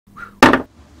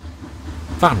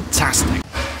Fantastic.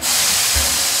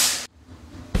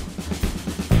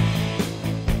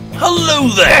 Hello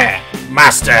there,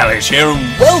 Master Hellish here,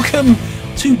 and welcome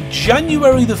to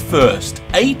January the 1st,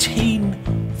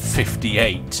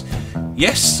 1858.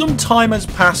 Yes, some time has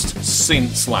passed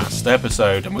since last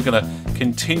episode, and we're going to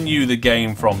continue the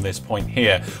game from this point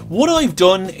here. What I've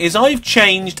done is I've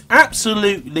changed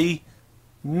absolutely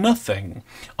nothing.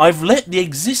 I've let the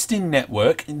existing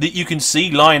network that you can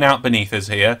see lying out beneath us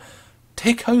here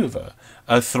tick over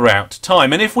throughout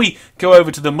time. And if we go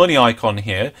over to the money icon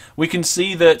here, we can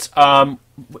see that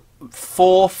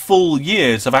 4 full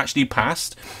years have actually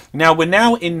passed. Now we're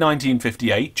now in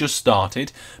 1958, just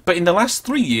started, but in the last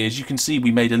 3 years you can see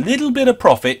we made a little bit of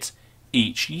profit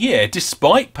each year,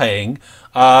 despite paying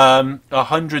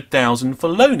 100,000 for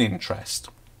loan interest.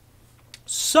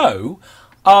 So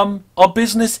our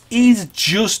business is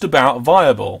just about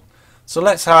viable. So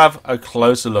let's have a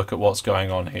closer look at what's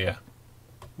going on here.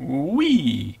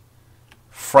 Whee!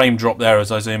 Frame drop there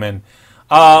as I zoom in.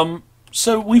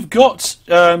 So we've got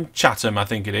Chatham, I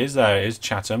think it is. There it is,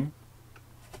 Chatham.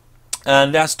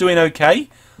 And that's doing okay.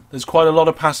 There's quite a lot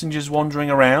of passengers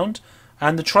wandering around.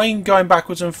 And the train going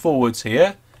backwards and forwards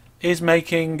here is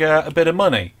making a bit of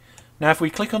money. Now if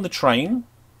we click on the train,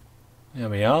 there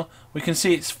we are, we can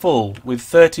see it's full with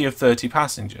 30 of 30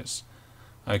 passengers.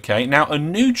 Okay, now a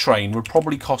new train would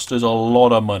probably cost us a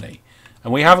lot of money.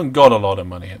 And we haven't got a lot of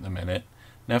money at the minute.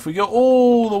 Now if we go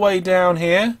all the way down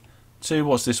here to,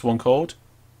 what's this one called?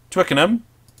 Twickenham,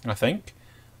 I think.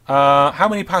 How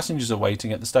many passengers are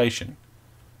waiting at the station?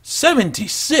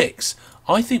 76!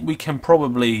 I think we can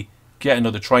probably get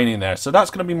another train in there. So that's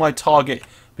going to be my target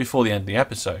before the end of the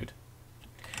episode.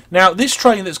 Now this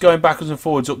train that's going backwards and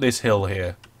forwards up this hill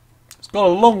here, it's got a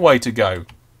long way to go.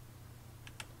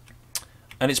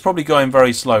 And it's probably going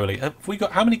very slowly. Have we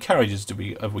got, how many carriages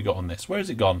have we got on this? Where has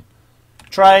it gone?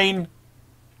 Train!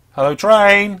 Hello,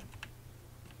 train!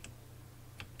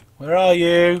 Where are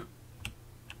you?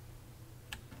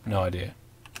 No idea.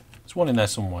 There's one in there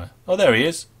somewhere. Oh, there he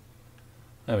is.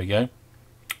 There we go.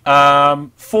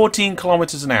 14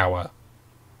 kilometres an hour.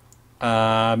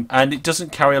 And it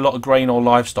doesn't carry a lot of grain or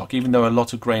livestock, even though a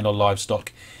lot of grain or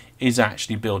livestock is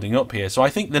actually building up here. So I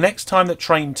think the next time that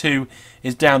train 2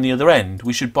 is down the other end,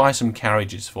 we should buy some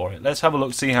carriages for it. Let's have a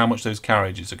look, see how much those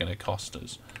carriages are going to cost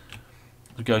us.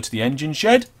 We'll go to the engine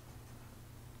shed.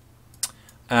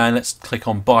 And let's click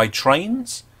on buy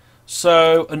trains.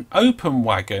 So an open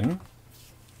wagon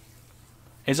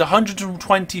is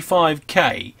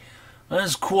 125k.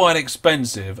 That's quite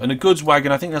expensive. And a goods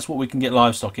wagon, I think that's what we can get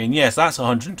livestock in. Yes, that's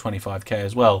 125k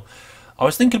as well. I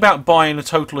was thinking about buying a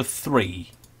total of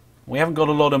 3. We haven't got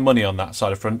a lot of money on that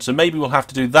side of front, so maybe we'll have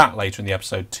to do that later in the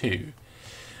episode too.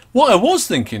 What I was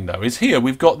thinking though is here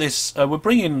we've got this, we're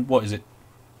bringing, what is it,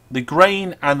 the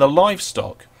grain and the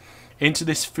livestock into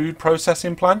this food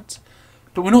processing plant,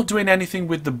 but we're not doing anything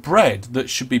with the bread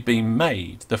that should be being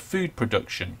made, the food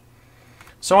production.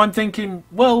 So I'm thinking,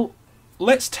 well,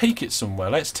 let's take it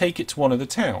somewhere. Let's take it to one of the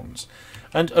towns.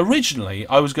 And originally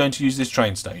I was going to use this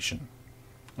train station.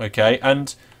 Okay,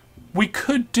 and we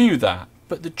could do that,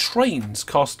 but the trains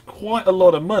cost quite a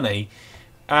lot of money,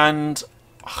 and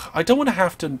I don't want to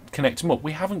have to connect them up.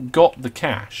 We haven't got the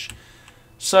cash.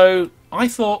 So I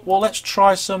thought, well, let's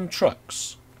try some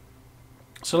trucks.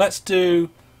 So let's do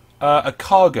a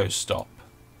cargo stop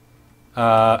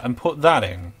and put that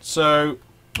in. So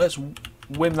let's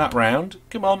whim that round.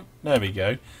 Come on, there we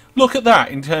go. Look at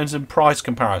that in terms of price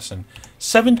comparison.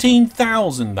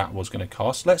 17,000 that was going to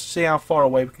cost. Let's see how far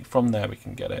away from there we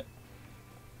can get it.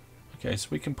 Okay, so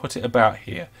we can put it about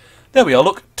here. There we are.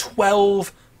 Look,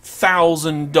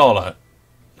 $12,000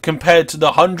 compared to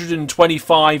the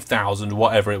 125,000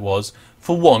 whatever it was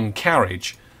for one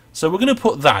carriage. So we're going to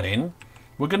put that in.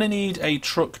 We're going to need a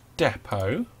truck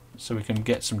depot so we can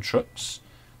get some trucks.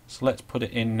 So let's put it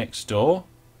in next door.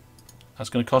 That's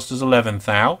going to cost us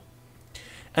 11,000.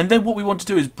 And then what we want to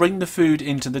do is bring the food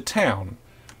into the town.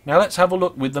 Now let's have a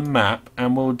look with the map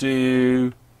and we'll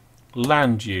do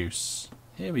land use.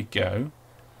 Here we go.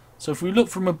 So if we look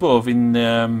from above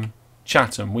in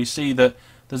Chatham, we see that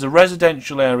there's a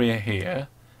residential area here,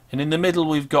 and in the middle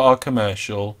we've got our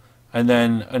commercial, and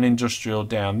then an industrial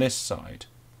down this side.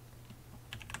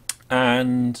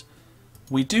 And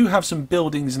we do have some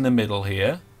buildings in the middle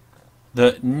here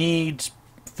that need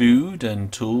food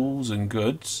and tools and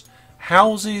goods.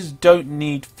 Houses don't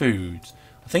need food.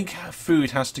 I think food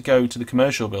has to go to the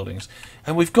commercial buildings.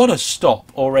 And we've got a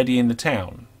stop already in the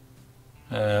town.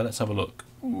 Let's have a look.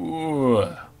 Ooh.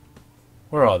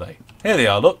 Where are they? Here they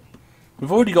are, look. We've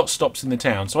already got stops in the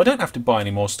town, so I don't have to buy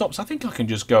any more stops. I think I can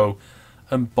just go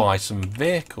and buy some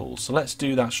vehicles. So let's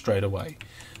do that straight away.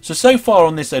 So far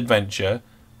on this adventure,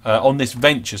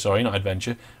 sorry, not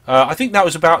adventure, I think that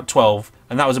was about 12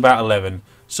 and that was about 11.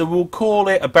 So we'll call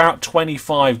it about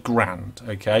 25 grand,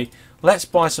 okay? Let's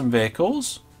buy some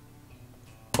vehicles.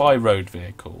 Buy road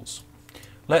vehicles.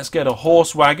 Let's get a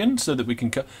horse wagon so that we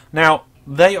can... Now,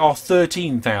 they are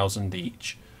 13,000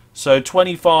 each. So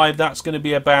 25, that's going to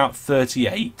be about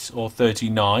 38 or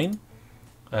 39.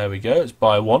 There we go. Let's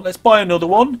buy one. Let's buy another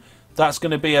one. That's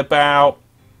going to be about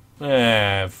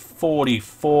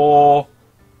 44,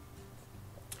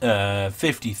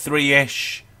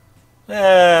 53-ish,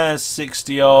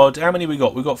 60 odd. How many we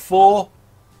got? We got 4.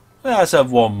 Let's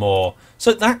have one more.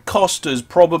 So that cost us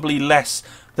probably less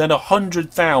than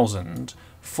 100,000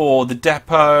 for the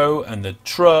depot and the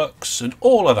trucks and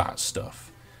all of that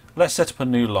stuff. Let's set up a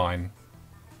new line.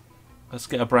 Let's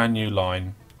get a brand new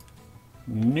line.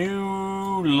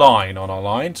 New line on our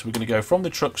line. So we're going to go from the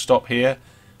truck stop here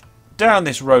down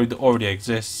this road that already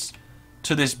exists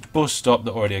to this bus stop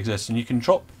that already exists, and you can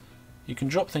drop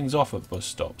things off at bus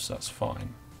stops. That's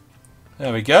fine.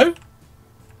 There we go.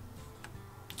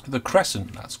 The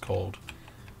Crescent, that's called.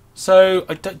 So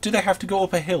do they have to go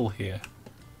up a hill here?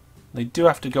 They do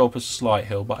have to go up a slight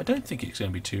hill, but I don't think it's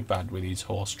going to be too bad with these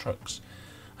horse trucks.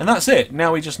 And that's it.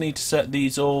 Now we just need to set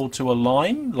these all to a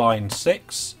line. Line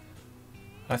 6.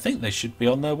 I think they should be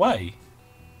on their way.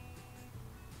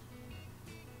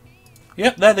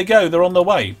 Yep, there they go. They're on their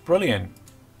way. Brilliant.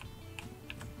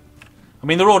 I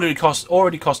mean, they're already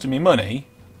costing me money.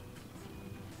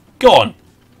 Go on.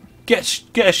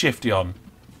 Get a shifty on.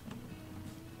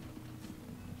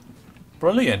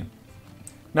 Brilliant.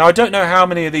 Now, I don't know how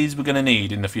many of these we're going to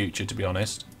need in the future, to be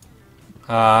honest.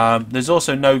 There's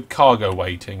also no cargo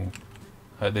waiting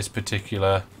at this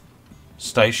particular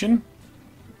station.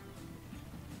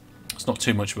 It's not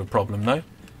too much of a problem, though.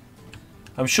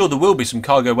 I'm sure there will be some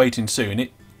cargo waiting soon.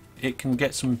 It can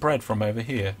get some bread from over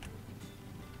here.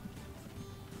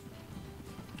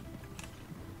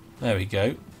 There we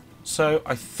go. So,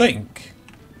 I think...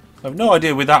 I have no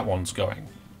idea where that one's going.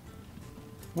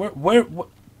 Where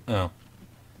oh.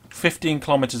 15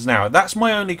 kilometers an hour. That's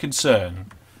my only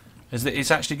concern, is that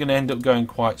it's actually going to end up going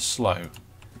quite slow.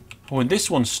 Oh, and this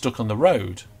one's stuck on the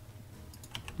road.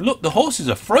 Look, the horses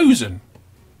are frozen.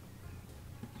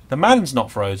 The man's not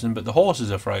frozen, but the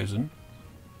horses are frozen.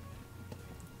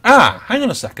 Ah, hang on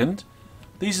a second.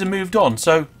 These are moved on,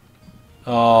 so...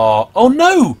 oh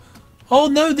no! Oh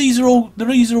no, these are all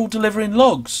delivering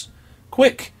logs.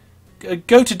 Quick,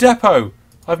 go to depot.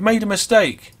 I've made a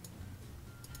mistake.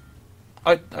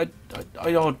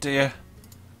 Oh dear.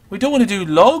 We don't want to do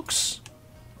logs.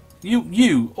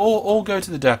 You all go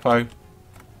to the depot.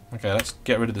 Okay, let's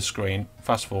get rid of the screen.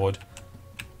 Fast forward.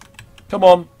 Come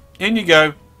on, in you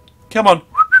go. Come on.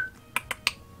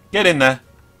 Get in there.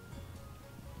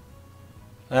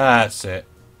 That's it.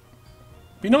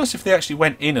 Be nice if they actually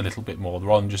went in a little bit more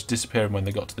rather than just disappearing when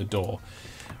they got to the door.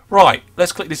 Right,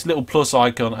 let's click this little plus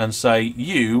icon and say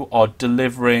you are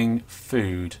delivering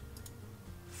food.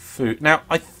 Now,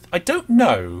 I don't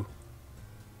know.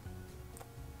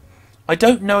 I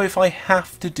don't know if I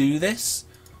have to do this,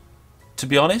 to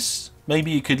be honest. Maybe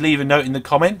you could leave a note in the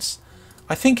comments.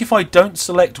 I think if I don't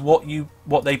select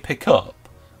what they pick up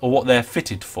or what they're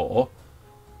fitted for,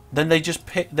 then they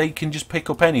can just pick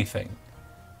up anything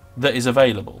that is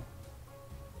available.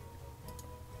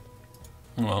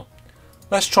 Well,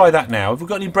 let's try that now. Have we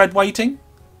got any bread waiting?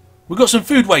 We've got some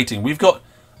food waiting. We've got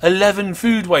 11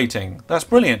 food waiting. That's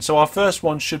brilliant. So our first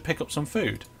one should pick up some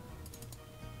food.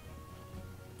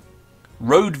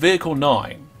 Road Vehicle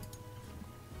 9.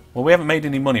 Well, we haven't made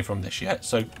any money from this yet,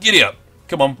 so giddy up.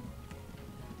 Come on.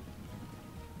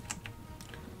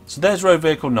 So there's Road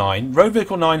Vehicle 9. Road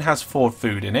Vehicle 9 has 4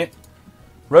 food in it.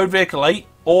 Road Vehicle 8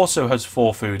 also has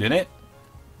 4 food in it.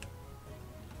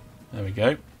 There we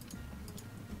go.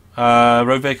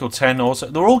 Road Vehicle 10 also.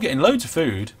 They're all getting loads of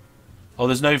food. Oh,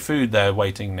 there's no food there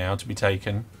waiting now to be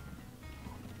taken.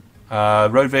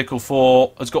 Road Vehicle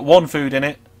 4 has got 1 food in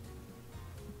it.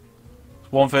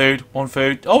 1 food, 1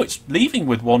 food. Oh, it's leaving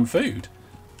with 1 food.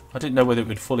 I didn't know whether it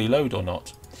would fully load or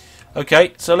not.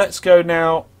 Okay, so let's go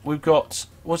now. We've got,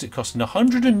 what's it costing?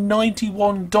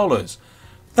 $191.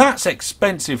 That's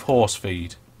expensive horse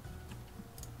feed.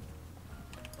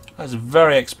 That's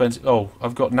very expensive. Oh,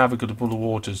 I've got navigable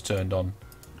waters turned on.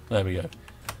 There we go.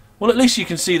 Well, at least you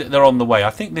can see that they're on the way. I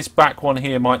think this back one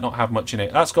here might not have much in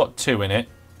it. That's got 2 in it.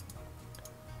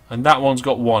 And that one's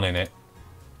got 1 in it.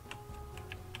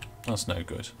 That's no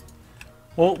good.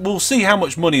 Well, we'll see how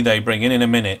much money they bring in a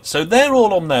minute. So they're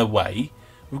all on their way.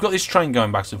 We've got this train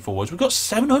going backwards and forwards. We've got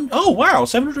 700... Oh, wow.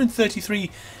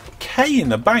 733k in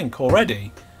the bank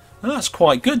already. Well, that's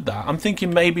quite good, that. I'm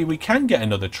thinking maybe we can get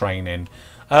another train in.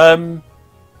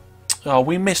 Oh,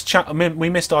 we missed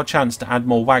our chance to add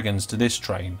more wagons to this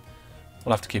train.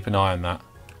 We'll have to keep an eye on that.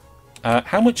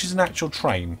 How much is an actual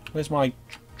train? Where's my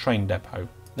train depot?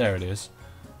 There it is.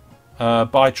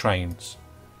 Buy trains.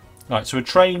 Right, so a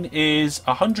train is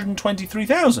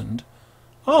 123,000.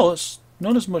 Oh, that's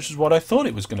not as much as what I thought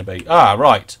it was going to be. Ah,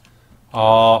 right.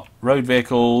 Our road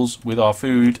vehicles with our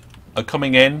food are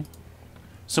coming in.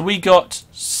 So we got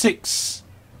 6...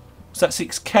 Was that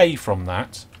 6k from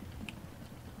that?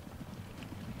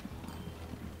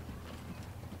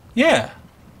 Yeah.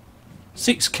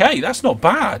 6k, that's not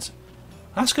bad.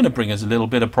 That's going to bring us a little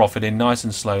bit of profit in nice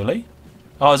and slowly.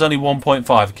 Oh, it's only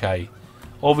 1.5k.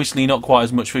 Obviously not quite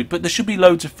as much food, but there should be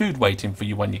loads of food waiting for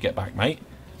you when you get back, mate.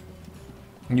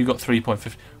 And you got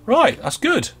 3.5. Right, that's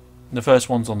good. And the first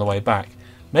one's on the way back.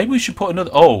 Maybe we should put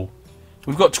another... Oh,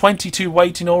 we've got 22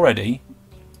 waiting already.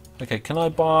 Okay, can I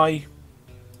buy...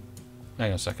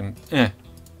 Hang on a second.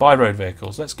 Buy road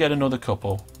vehicles. Let's get another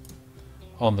couple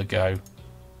on the go.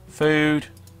 Food.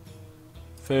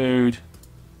 Food.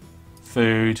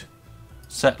 Food.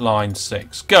 Set line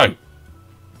 6. Go!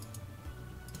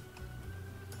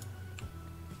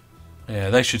 Yeah,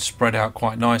 they should spread out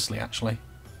quite nicely, actually.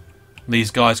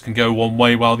 These guys can go one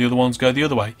way while the other ones go the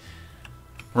other way.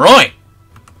 Right!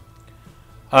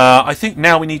 I think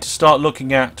now we need to start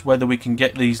looking at whether we can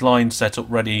get these lines set up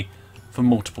ready for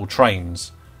multiple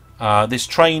trains. This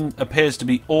train appears to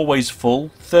be always full.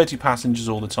 30 passengers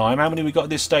all the time. How many we got at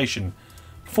this station?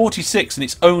 46, and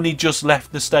it's only just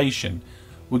left the station.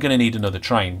 We're going to need another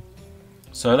train.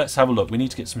 So let's have a look. We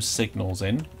need to get some signals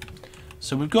in.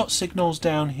 So we've got signals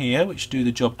down here which do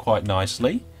the job quite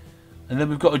nicely. And then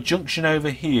we've got a junction over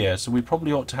here. So we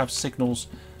probably ought to have signals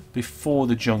before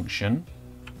the junction.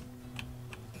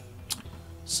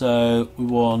 So we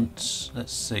want,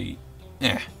 let's see.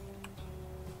 Yeah.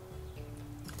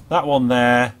 That one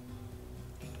there.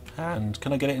 And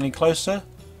can I get it any closer?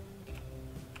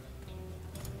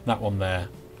 That one there.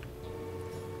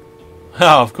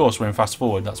 Oh, of course we're in fast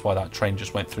forward. That's why that train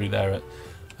just went through there at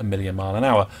a million mile an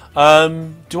hour.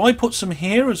 Do I put some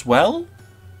here as well?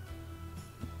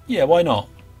 Yeah, why not?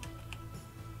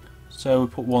 So we'll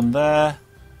put one there.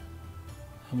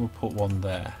 And we'll put one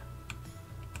there.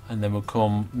 And then we'll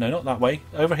come... No, not that way.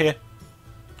 Over here.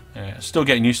 Yeah, still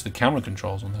getting used to the camera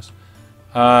controls on this.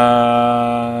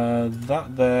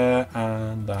 That there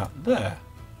and that there.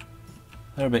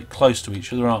 They're a bit close to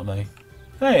each other, aren't they?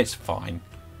 Hey, it's fine.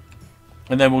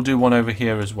 And then we'll do one over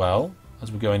here as well,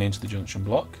 as we're going into the junction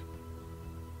block.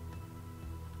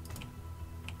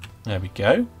 There we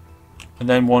go. And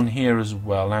then one here as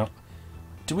well. Now,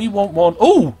 do we want one...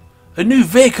 Oh! A new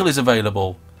vehicle is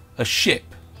available! A ship.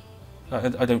 I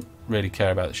don't really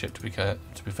care about the ship, to be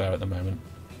fair, at the moment.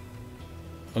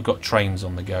 I've got trains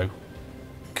on the go.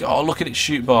 God, look at it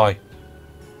shoot by.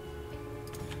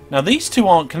 Now, these two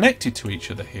aren't connected to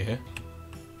each other here.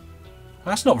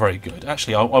 That's not very good.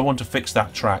 Actually, I want to fix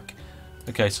that track.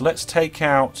 Okay, so let's take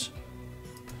out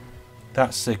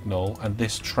that signal and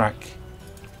this track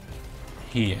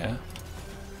here.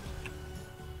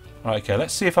 Right, okay,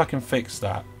 let's see if I can fix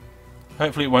that.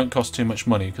 Hopefully it won't cost too much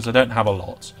money because I don't have a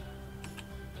lot.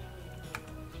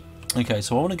 Okay,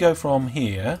 so I want to go from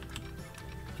here.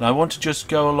 And I want to just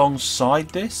go alongside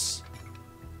this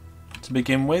to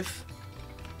begin with.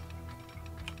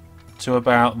 To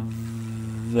about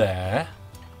there.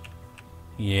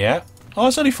 Yeah. Oh,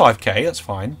 it's only 5k, that's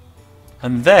fine.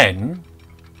 And then...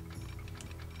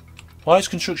 Why is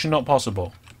construction not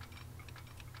possible?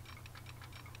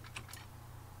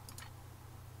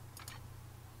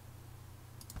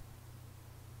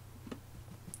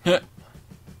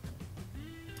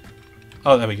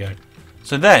 Oh, there we go.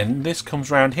 So then, this comes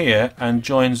round here and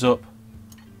joins up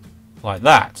like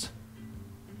that.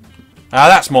 Ah,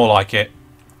 that's more like it.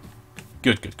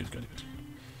 Good, good, good, good, good.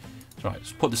 Right,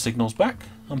 let's put the signals back.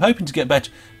 I'm hoping to get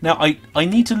better. Now, I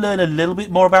need to learn a little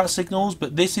bit more about signals,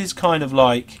 but this is kind of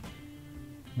like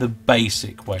the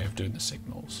basic way of doing the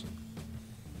signals.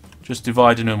 Just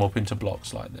dividing them up into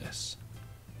blocks like this.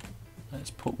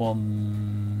 Let's put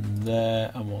one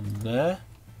there and one there.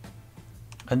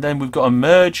 And then we've got a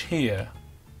merge here.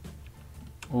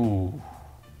 Ooh.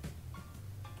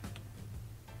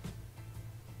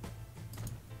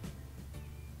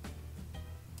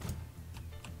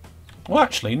 Well,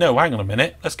 actually, no, hang on a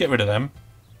minute. Let's get rid of them.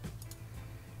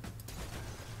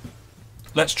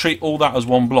 Let's treat all that as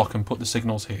one block and put the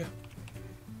signals here.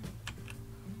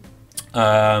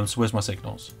 So where's my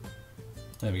signals?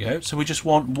 There we go. So we just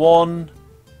want one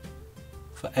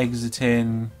for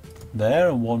exiting there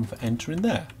and 1 for entering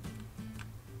there.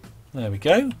 There we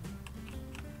go.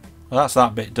 Well, that's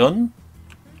that bit done.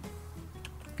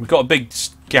 We've got a big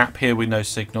gap here with no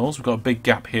signals. We've got a big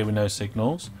gap here with no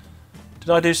signals.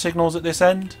 Did I do signals at this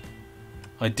end?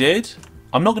 I did.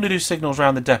 I'm not going to do signals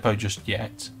around the depot just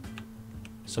yet.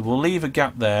 So we'll leave a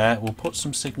gap there. We'll put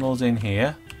some signals in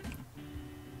here.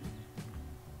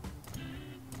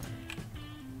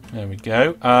 There we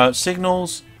go.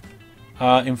 Signals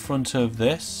in front of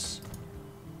this.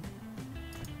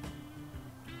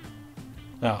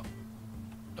 Oh,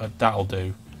 that'll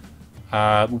do.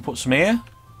 We'll put some here.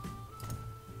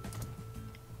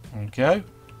 There we go.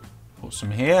 Put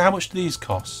some here. How much do these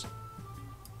cost?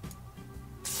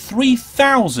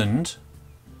 3,000?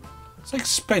 It's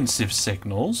expensive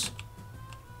signals.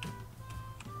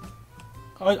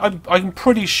 I'm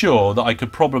pretty sure that I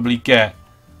could probably get,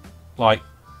 like,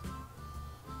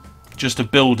 just a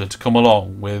builder to come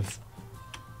along with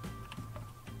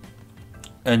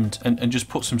and just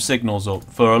put some signals up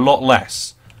for a lot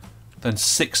less than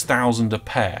 6,000 a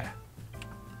pair.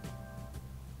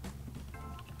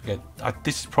 Okay,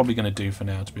 this is probably going to do for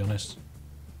now, to be honest,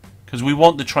 because we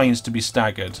want the trains to be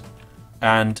staggered,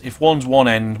 and if one's one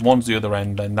end, one's the other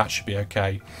end, then that should be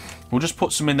okay. We'll just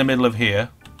put some in the middle of here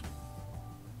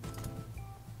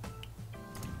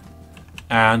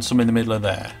and some in the middle of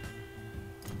there.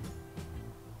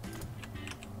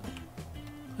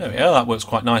 There we go, that works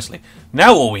quite nicely.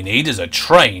 Now all we need is a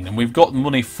train, and we've got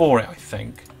money for it, I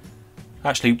think.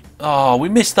 Actually, oh, we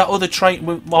missed that other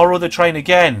train, our other train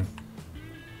again.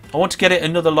 I want to get it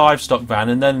another livestock van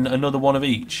and then another one of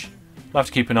each. I'll have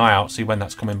to keep an eye out, see when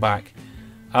that's coming back.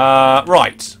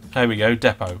 Right, there we go,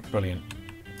 depot, brilliant.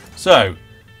 So,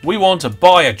 we want to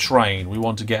buy a train. We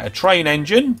want to get a train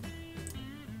engine.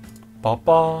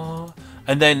 Ba-ba.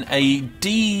 And then a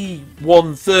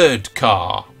D1/3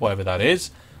 car, whatever that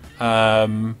is.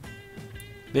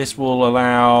 This will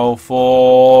allow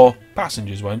for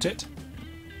passengers, won't it?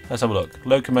 Let's have a look.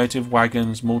 Locomotive,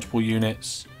 wagons, multiple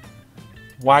units.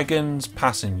 Wagons,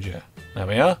 passenger. There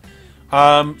we are.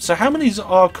 So how many's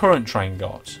our current train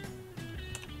got?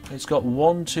 It's got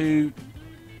 1, 2,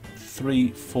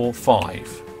 3, 4,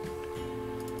 5.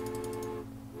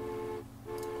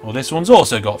 Well, this one's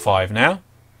also got 5 now.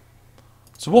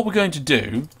 So what we're going to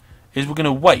do is we're going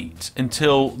to wait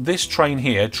until this train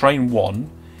here, train 1,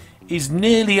 is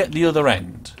nearly at the other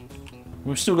end.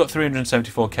 We've still got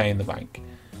 374k in the bank.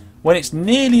 When it's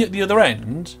nearly at the other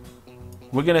end,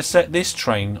 we're going to set this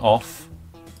train off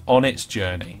on its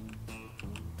journey,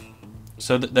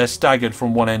 so that they're staggered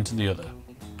from one end to the other.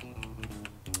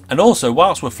 And also,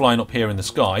 whilst we're flying up here in the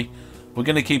sky, we're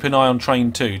going to keep an eye on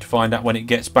train 2 to find out when it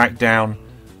gets back down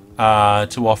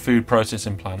to our food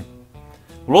processing plant.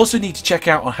 We'll also need to check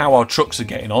out on how our trucks are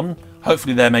getting on.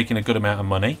 Hopefully they're making a good amount of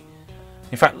money.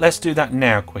 In fact, let's do that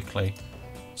now quickly.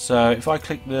 So if I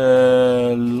click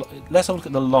the... Let's have a look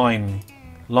at the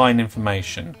line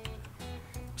information.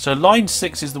 So line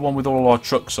 6 is the one with all our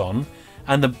trucks on.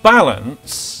 And the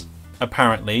balance,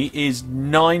 apparently, is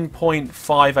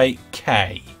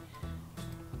 9.58k.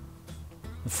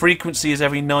 The frequency is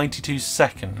every 92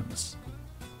 seconds.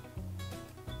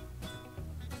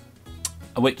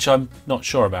 Which I'm not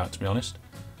sure about, to be honest.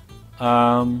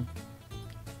 Oh,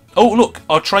 look!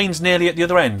 Our train's nearly at the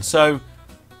other end. So,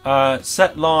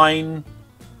 set line...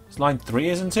 It's line 3,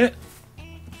 isn't it?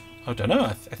 I don't know.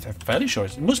 I'm fairly sure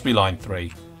it must be line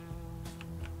 3.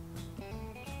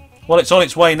 Well, it's on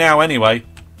its way now anyway.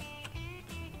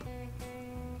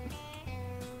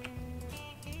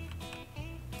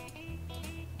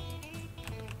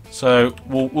 So,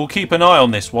 we'll keep an eye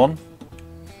on this one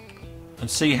and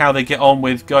see how they get on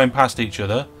with going past each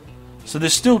other. So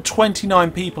there's still 29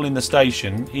 people in the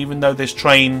station, even though this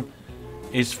train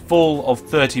is full of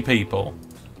 30 people.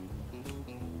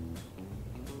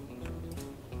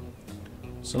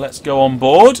 So let's go on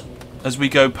board as we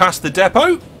go past the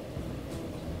depot.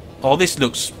 Oh, this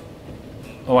looks...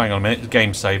 Oh, hang on a minute, it's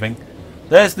game saving.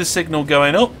 There's the signal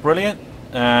going up, brilliant.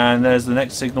 And there's the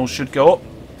next signal should go up.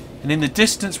 And in the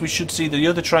distance we should see the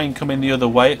other train coming the other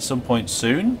way at some point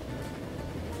soon.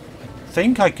 I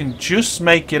think I can just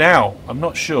make it out. I'm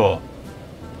not sure.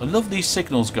 I love these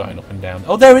signals going up and down.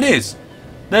 Oh, there it is.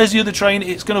 There's the other train.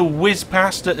 It's going to whiz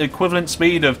past at the equivalent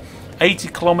speed of 80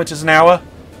 kilometers an hour.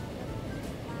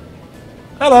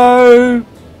 Hello.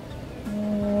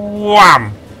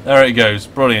 Wham! There it goes.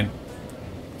 Brilliant.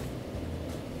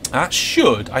 That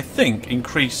should, I think,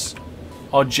 increase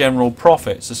our general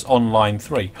profits as on line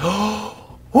 3.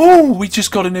 Oh, we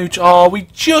just got a new... Oh, we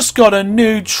just got a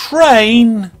new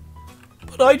train.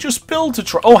 But I just built a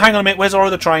train. Oh, hang on a minute. Where's our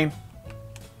other train?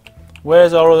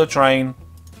 Where's our other train?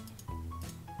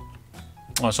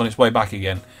 Oh, it's on its way back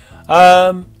again.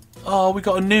 Oh, we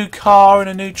got a new car and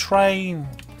a new train.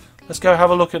 Let's go have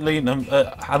a look at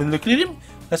them.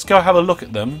 Let's go have a look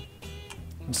at them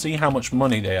and see how much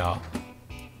money they are.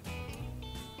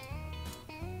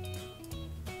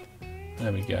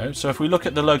 There we go. So if we look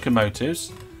at the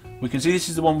locomotives, we can see this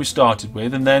is the one we started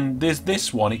with, and then there's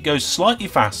this one. It goes slightly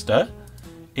faster.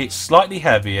 It's slightly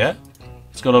heavier.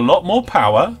 It's got a lot more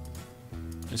power.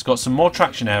 It's got some more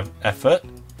traction effort.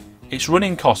 Its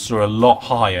running costs are a lot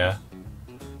higher.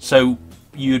 So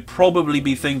you'd probably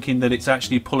be thinking that it's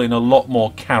actually pulling a lot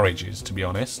more carriages, to be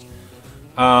honest.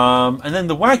 And then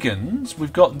the wagons,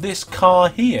 we've got this car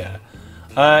here.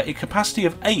 A capacity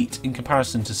of 8 in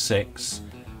comparison to 6.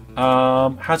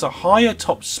 Has a higher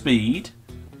top speed.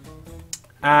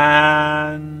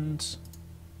 And...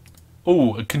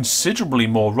 oh, considerably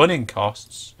more running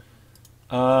costs.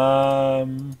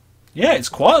 Yeah, it's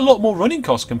quite a lot more running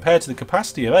costs compared to the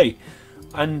capacity of 8.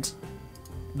 And...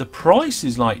 the price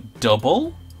is like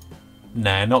double?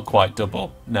 Nah, not quite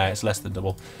double. Nah, it's less than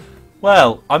double.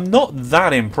 Well, I'm not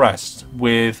that impressed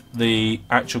with the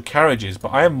actual carriages, but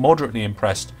I am moderately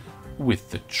impressed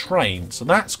with the train. So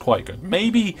that's quite good.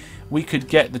 Maybe we could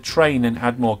get the train and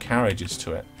add more carriages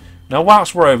to it. Now,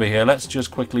 whilst we're over here, let's just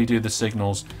quickly do the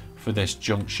signals for this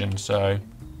junction. So,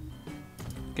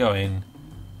 go in.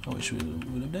 Oh,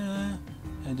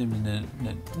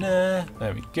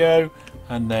 there we go.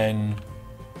 And then...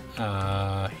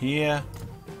 here.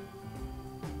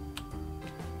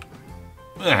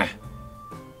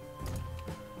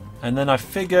 And then I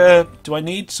figure, do I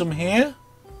need some here?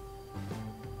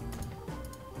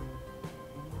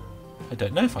 I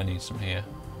don't know if I need some here.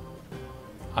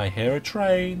 I hear a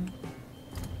train.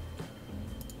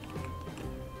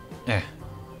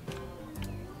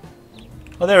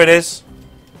 Oh, there it is.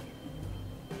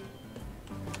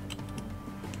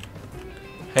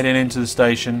 Heading into the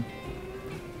station.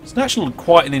 It's actually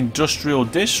quite an industrial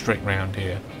district round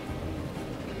here.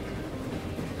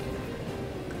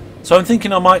 So I'm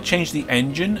thinking I might change the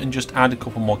engine and just add a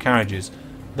couple more carriages.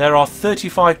 There are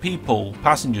 35 people,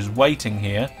 passengers, waiting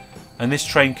here, and this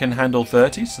train can handle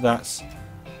 30, so that's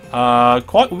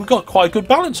we've got quite a good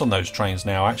balance on those trains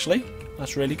now, actually.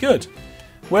 That's really good.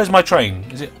 Where's my train?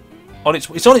 Is it on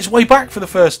it's on its way back for the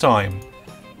first time.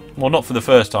 Well, not for the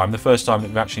first time that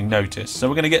we've actually noticed. So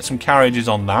we're going to get some carriages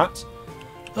on that.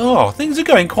 Oh, things are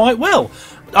going quite well.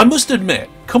 I must admit,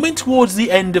 coming towards the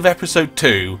end of episode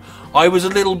 2, I was a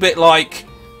little bit like,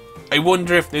 I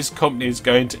wonder if this company is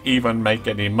going to even make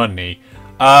any money.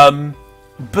 But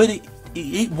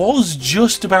it was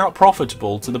just about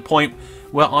profitable to the point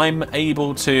where I'm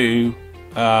able to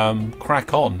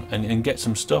crack on and get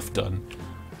some stuff done.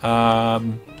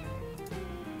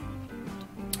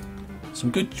 Some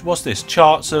good, what's this?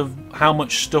 Charts of how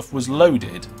much stuff was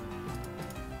loaded.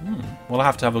 Well, I'll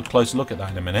have to have a closer look at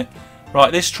that in a minute.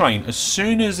 Right, this train, as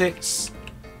soon as it's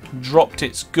dropped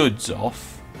its goods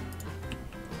off,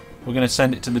 we're going to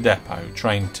send it to the depot,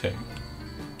 train 2.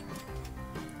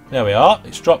 There we are,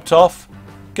 it's dropped off.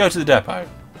 Go to the depot.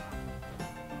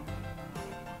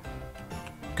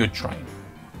 Good train.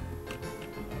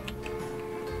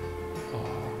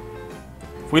 Oh.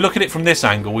 If we look at it from this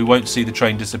angle, we won't see the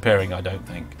train disappearing, I don't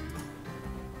think.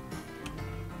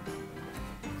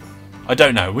 I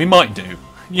don't know. We might do.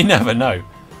 You never know.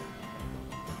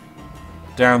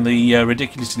 Down the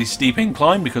ridiculously steep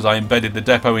incline because I embedded the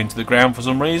depot into the ground for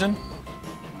some reason.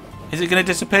 Is it going to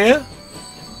disappear?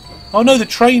 Oh no, the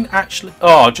train actually...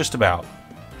 oh, just about.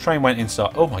 Train went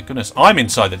inside. Oh my goodness, I'm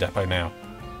inside the depot now.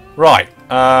 Right,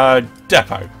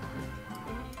 depot.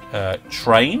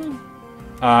 Train.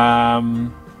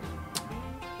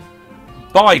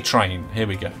 Buy train. Here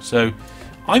we go. So,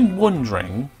 I'm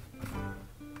wondering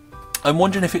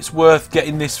if it's worth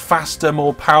getting this faster,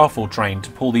 more powerful train to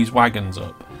pull these wagons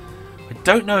up. I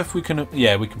don't know if we can...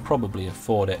 yeah, we can probably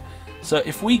afford it. So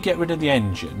if we get rid of the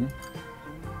engine,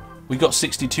 we got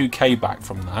 62k back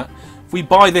from that. If we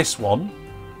buy this one,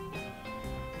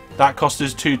 that cost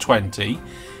us 220.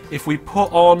 If we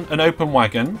put on an open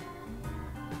wagon,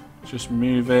 just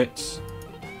move it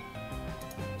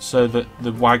so that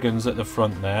the wagon's at the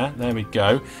front there. There we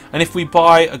go. And if we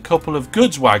buy a couple of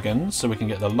goods wagons, so we can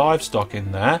get the livestock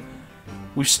in there,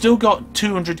 we've still got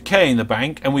 200k in the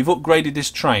bank, and we've upgraded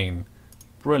this train.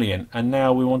 Brilliant. And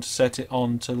now we want to set it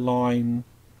on to line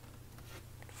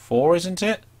 4, isn't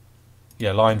it?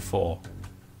 Yeah, line 4.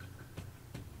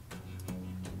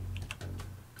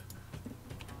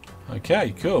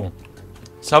 Okay, cool.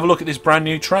 Let's have a look at this brand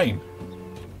new train.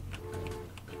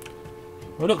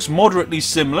 Well, it looks moderately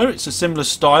similar. It's a similar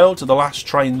style to the last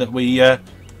train that we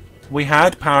we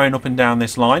had powering up and down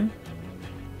this line.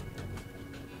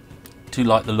 Do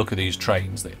like the look of these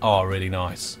trains. They are really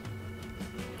nice.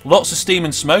 Lots of steam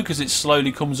and smoke as it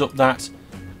slowly comes up that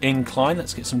incline.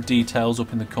 Let's get some details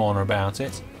up in the corner about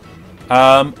it.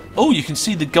 Oh, you can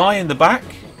see the guy in the back.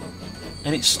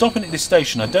 And it's stopping at this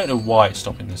station. I don't know why it's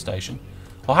stopping at the station.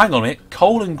 Oh, hang on a minute.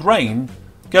 Coal and grain.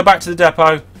 Go back to the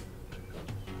depot.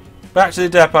 Back to the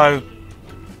depot.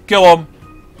 Go on.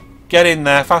 Get in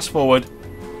there. Fast forward.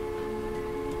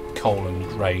 Coal and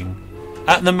grain.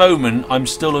 At the moment, I'm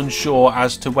still unsure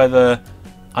as to whether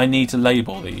I need to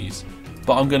label these.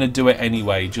 But I'm going to do it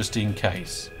anyway, just in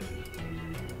case.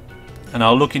 And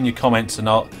I'll look in your comments and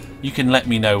you can let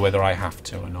me know whether I have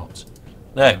to or not.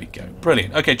 There we go.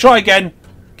 Brilliant. Okay, try again.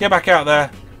 Get back out there.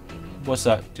 What's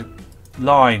that?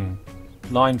 Line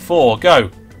 4. Go.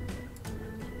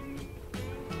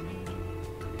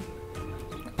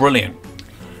 Brilliant.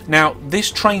 Now, this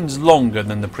train's longer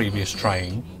than the previous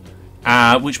train,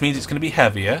 which means it's going to be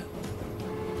heavier.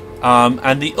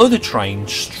 And the other train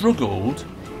struggled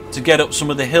to get up some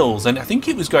of the hills, and I think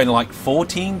it was going like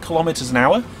 14 kilometers an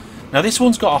hour. Now, this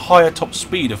one's got a higher top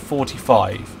speed of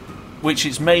 45. Which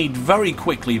it's made very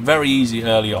quickly, very easy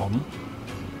early on.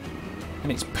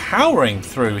 And it's powering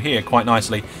through here quite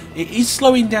nicely. It is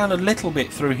slowing down a little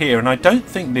bit through here, and I don't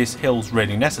think this hill's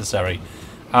really necessary.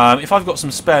 If I've got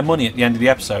some spare money at the end of the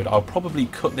episode, I'll probably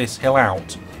cut this hill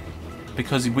out.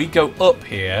 Because we go up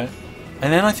here,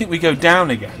 and then I think we go down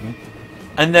again,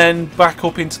 and then back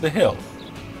up into the hill.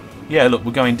 Yeah, look,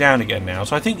 we're going down again now.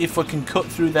 So I think if we can cut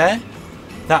through there,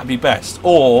 that'd be best.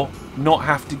 Or not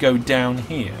have to go down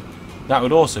here. That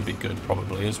would also be good,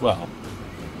 probably, as well.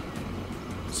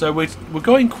 So we're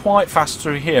going quite fast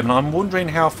through here, and I'm wondering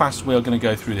how fast we're going to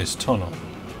go through this tunnel.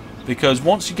 Because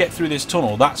once you get through this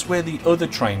tunnel, that's where the other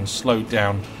trains slowed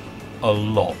down a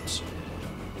lot.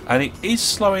 And it is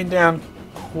slowing down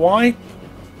quite...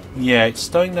 Yeah, it's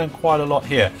slowing down quite a lot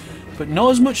here. But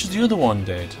not as much as the other one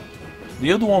did.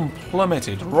 The other one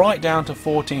plummeted right down to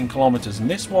 14 kilometers, and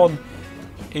this one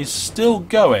is still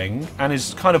going and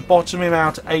is kind of bottoming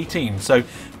out at 18. So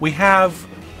we have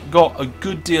got a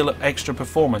good deal of extra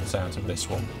performance out of this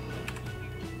one.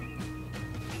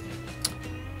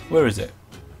 Where is it?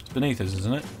 It's beneath us,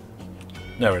 isn't it?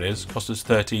 There it is. Cost us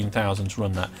 13,000 to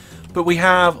run that. But we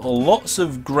have lots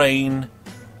of grain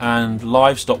and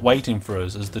livestock waiting for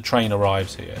us as the train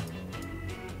arrives here.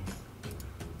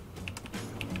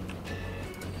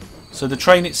 So the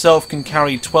train itself can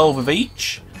carry 12 of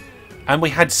each. And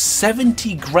we had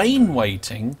 70 grain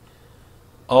waiting.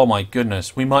 Oh my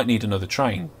goodness, we might need another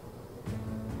train.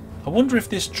 I wonder if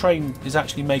this train is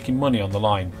actually making money on the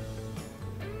line.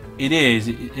 It is.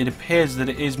 It appears that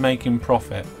it is making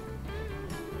profit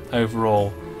overall.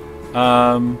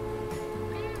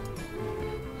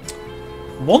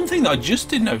 One thing that I just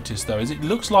did notice though is it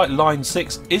looks like line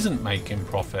 6 isn't making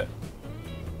profit.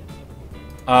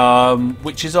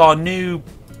 Which is our new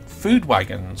food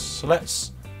wagons. So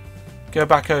let's go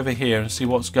back over here and see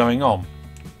what's going on.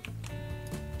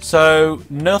 So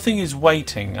nothing is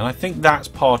waiting, and I think that's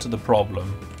part of the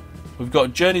problem. We've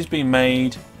got journeys being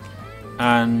made,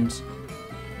 and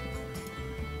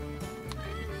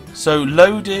so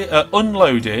loaded,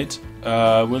 unloaded.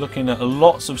 We're looking at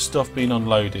lots of stuff being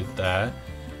unloaded there.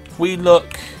 If we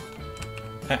look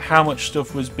at how much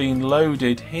stuff was being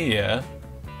loaded here,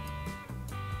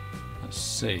 let's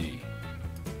see,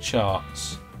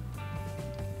 charts.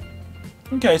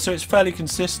 Okay, so it's fairly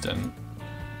consistent.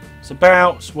 It's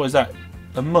about, what is that,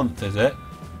 a month, is it?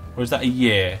 Or is that a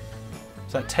year?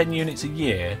 Is that 10 units a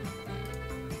year?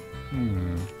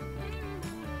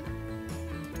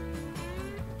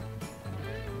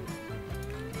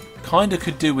 Kinda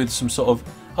could do with some sort of...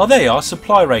 Oh, there you are,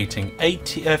 supply rating,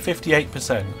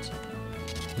 58%.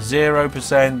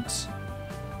 0%.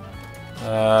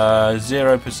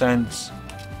 0%.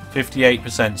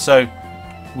 58%. So...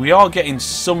 we are getting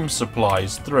some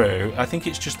supplies through. I think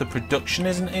it's just the production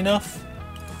isn't enough.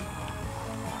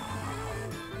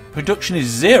 Production is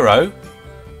 0?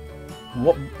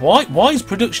 What? Why is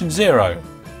production 0?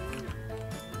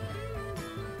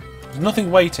 There's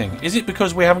nothing waiting. Is it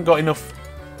because we haven't got enough?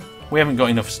 We haven't got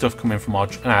enough stuff coming from our...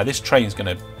 Ah, this train's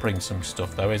going to bring some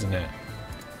stuff though, isn't it?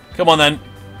 Come on then.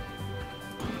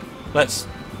 Let's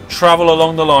travel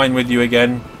along the line with you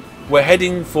again. We're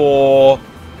heading for...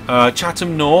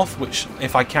 Chatham North, which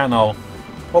if I can I'll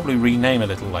probably rename a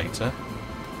little later.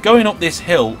 Going up this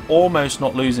hill, almost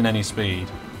not losing any speed.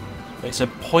 It's a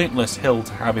pointless hill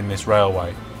to have in this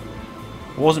railway.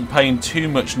 I wasn't paying too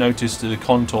much notice to the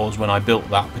contours when I built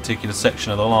that particular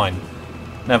section of the line.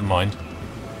 Never mind.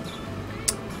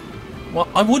 Well,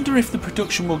 I wonder if the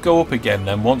production will go up again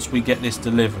then once we get this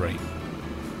delivery.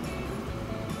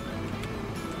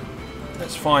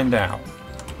 Let's find out.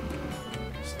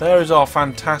 So there is our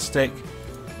fantastic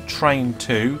train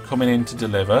 2 coming in to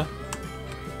deliver.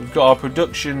 We've got our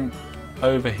production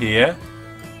over here,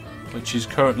 which is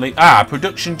currently...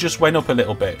 production just went up a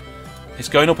little bit. It's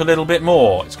going up a little bit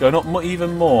more. It's going up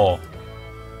even more.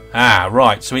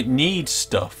 Right. So it needs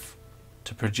stuff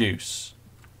to produce.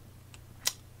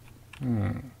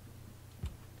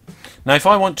 Now, if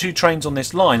I want 2 trains on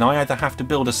this line, I either have to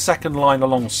build a second line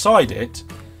alongside it,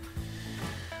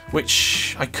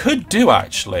 which I could do,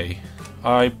 actually.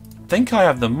 I think I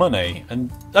have the money.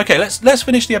 And okay, let's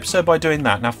finish the episode by doing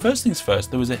that. Now, first things first,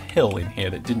 there was a hill in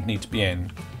here that didn't need to be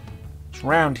in. It's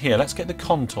round here. Let's get the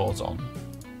contours on.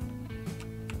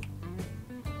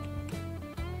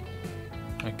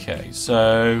 Okay,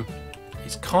 so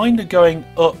it's kind of going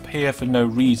up here for no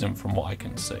reason from what I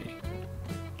can see.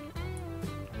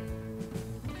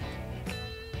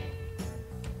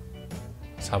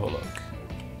 Let's have a look.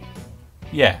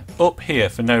 Yeah, up here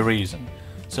for no reason.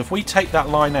 So if we take that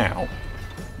line out,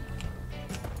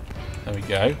 there we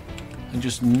go, and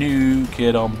just nuke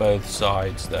it on both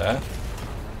sides there.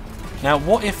 Now,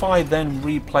 what if I then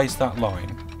replace that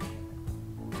line?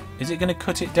 Is it going to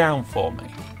cut it down for me?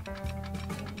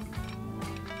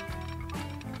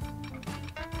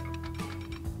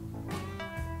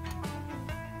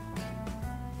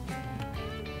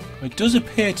 It does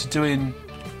appear to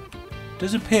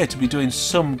be doing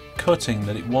some cutting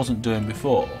that it wasn't doing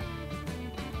before.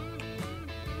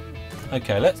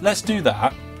 Okay, let's do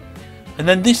that. And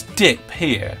then this dip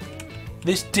here.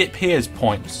 This dip here's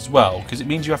points as well, because it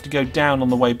means you have to go down on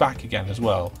the way back again as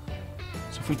well.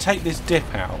 So if we take this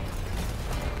dip out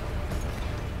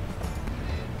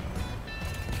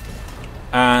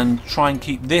and try and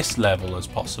keep this level as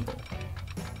possible.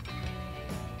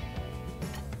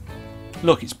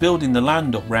 Look, it's building the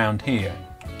land up round here.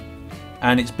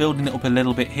 And it's building it up a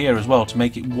little bit here as well to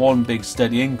make it one big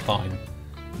steady incline.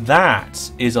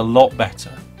 That is a lot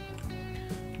better.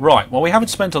 Right, well, we haven't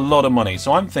spent a lot of money,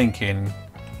 so I'm thinking...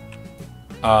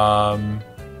 ooh, I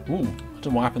don't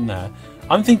know what happened there.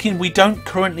 I'm thinking we don't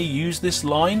currently use this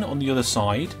line on the other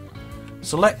side.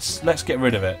 So let's get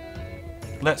rid of it.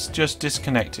 Let's just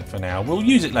disconnect it for now. We'll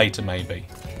use it later, maybe.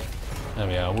 There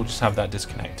we are. We'll just have that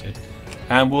disconnected.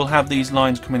 And we'll have these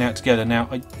lines coming out together. Now,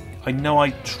 I know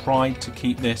I tried to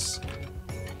keep this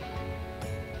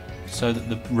so that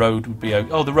the road would be...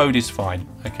 Oh, the road is fine.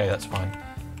 Okay, that's fine.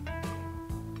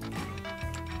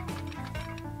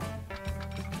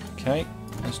 Okay,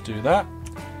 let's do that.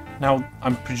 Now,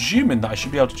 I'm presuming that I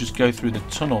should be able to just go through the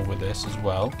tunnel with this as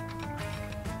well.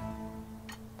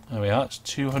 There we are. It's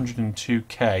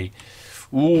 202k.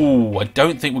 Ooh, I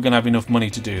don't think we're going to have enough money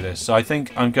to do this. So I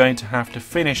think I'm going to have to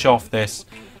finish off this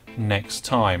next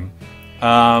time.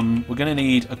 We're going to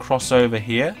need a crossover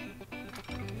here.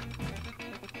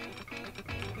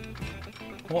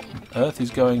 What on earth is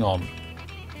going on?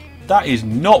 That is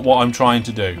not what I'm trying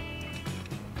to do.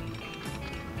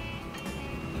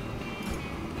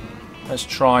 Let's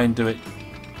try and do it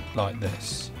like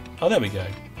this. Oh, there we go.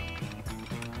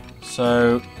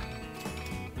 So,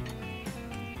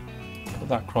 put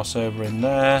that crossover in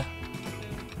there.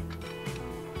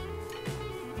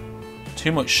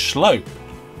 Too much slope.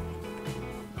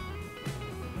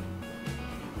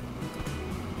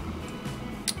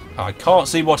 I can't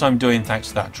see what I'm doing thanks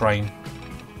to that train.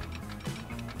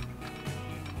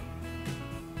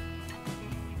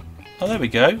 Oh, there we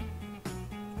go.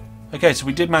 Okay, so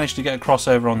we did manage to get a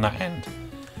crossover on that end.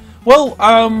 Well,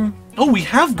 oh, we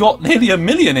have got nearly $1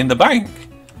 million in the bank.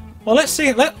 Well, let's see.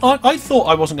 I thought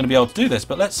I wasn't going to be able to do this,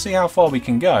 but let's see how far we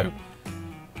can go.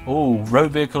 Oh,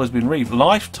 road vehicle has been reeved.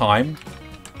 Lifetime.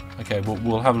 Okay,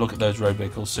 we'll have a look at those road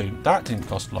vehicles soon. That didn't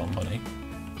cost a lot of money.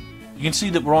 You can see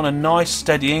that we're on a nice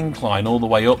steady incline all the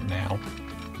way up now.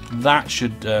 That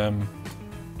should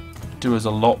do us a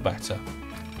lot better.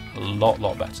 A lot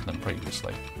better than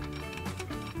previously.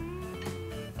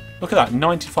 Look at that,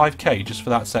 95k just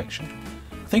for that section.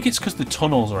 I think it's because the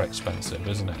tunnels are expensive,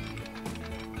 isn't it?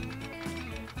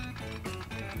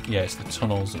 Yeah, it's the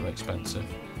tunnels that are expensive.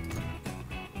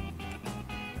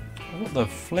 What the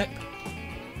flip?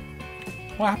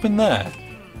 What happened there?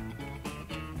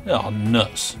 Oh,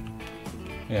 nuts.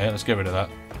 Yeah, let's get rid of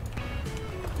that.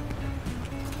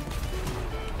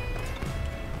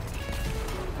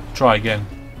 Try again.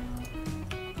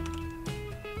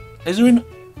 Is there an...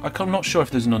 I'm not sure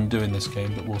if there's an undo in this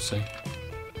game, but we'll see.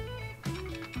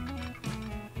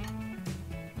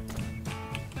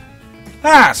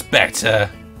 That's better!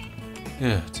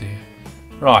 Oh dear.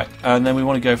 Right, and then we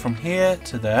want to go from here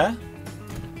to there.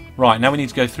 Right, now we need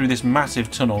to go through this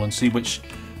massive tunnel and see which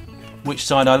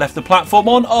side I left the platform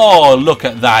on. Oh, look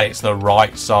at that. It's the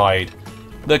right side.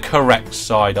 The correct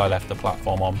side I left the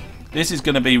platform on. This is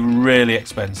going to be really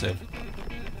expensive.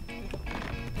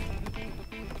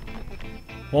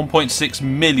 1.6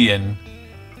 million.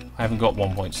 I haven't got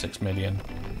 1.6 million.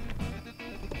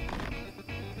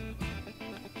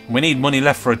 We need money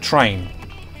left for a train.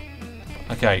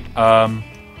 Okay,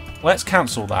 let's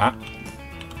cancel that.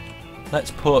 Let's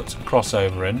put a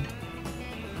crossover in.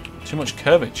 Too much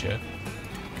curvature.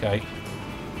 Okay.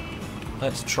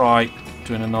 Let's try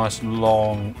doing a nice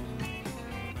long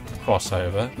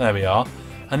crossover. There we are.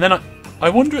 And then I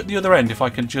wonder at the other end if I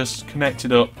can just connect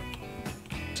it up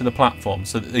to the platform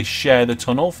so that they share the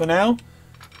tunnel for now.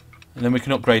 And then we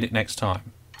can upgrade it next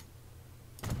time.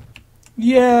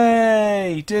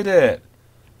 Yay! Did it!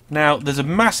 Now, there's a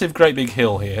massive, great big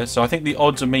hill here, so I think the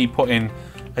odds of me putting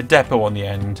a depot on the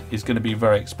end is going to be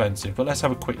very expensive. But let's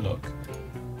have a quick look.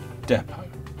 Depot.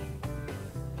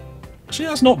 Actually,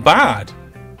 that's not bad.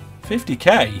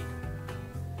 50k.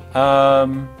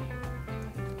 And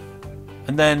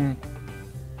then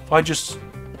if I just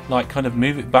like kind of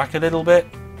move it back a little bit,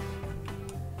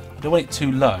 I don't want it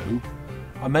too low.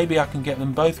 Maybe I can get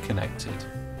them both connected.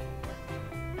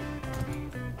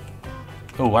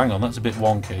 Oh, hang on, that's a bit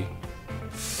wonky.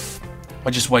 I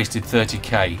just wasted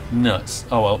 30k. Nuts.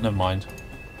 Oh well, never mind.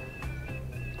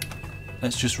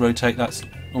 Let's just rotate that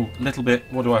a little bit.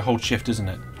 What do I hold? Shift, isn't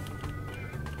it?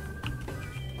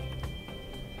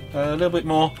 A little bit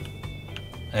more.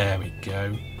 There we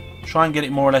go. Try and get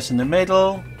it more or less in the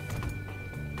middle.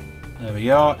 There we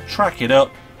are. Track it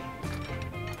up.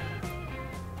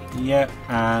 Yep,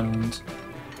 and...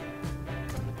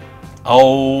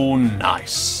 oh,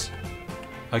 nice.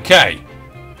 Okay.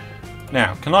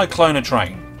 Now, can I clone a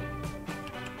train?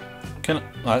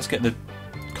 Let's get the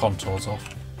contours off.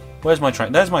 Where's my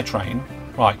train? There's my train.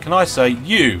 Right, can I say,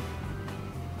 you,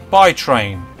 buy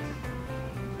train.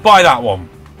 Buy that one.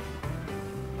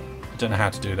 I don't know how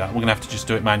to do that. We're going to have to just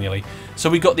do it manually. So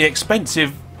we got the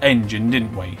expensive engine,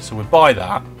 didn't we? So we'll buy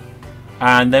that.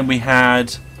 And then we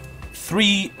had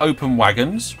 3 open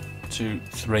wagons. 2,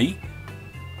 3.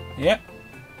 Yep.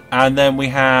 And then we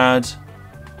had...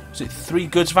 was it 3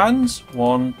 goods vans?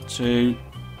 1, 2...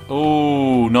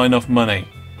 oh, not enough money.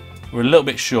 We're a little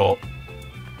bit short.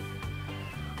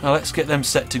 Now let's get them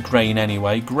set to grain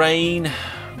anyway. Grain,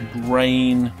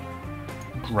 grain,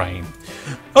 grain.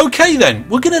 Okay then,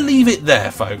 we're going to leave it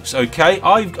there, folks. Okay,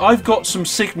 I've got some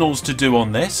signals to do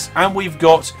on this, and we've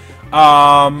got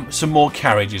some more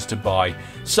carriages to buy.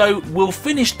 So we'll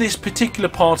finish this particular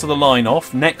part of the line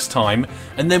off next time,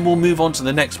 and then we'll move on to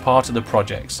the next part of the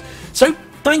projects. So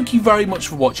thank you very much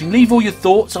for watching. Leave all your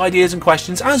thoughts, ideas and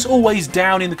questions, as always,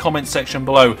 down in the comments section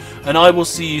below, and I will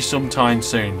see you sometime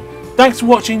soon. Thanks for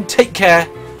watching, take care,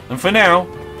 and for now,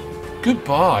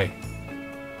 goodbye.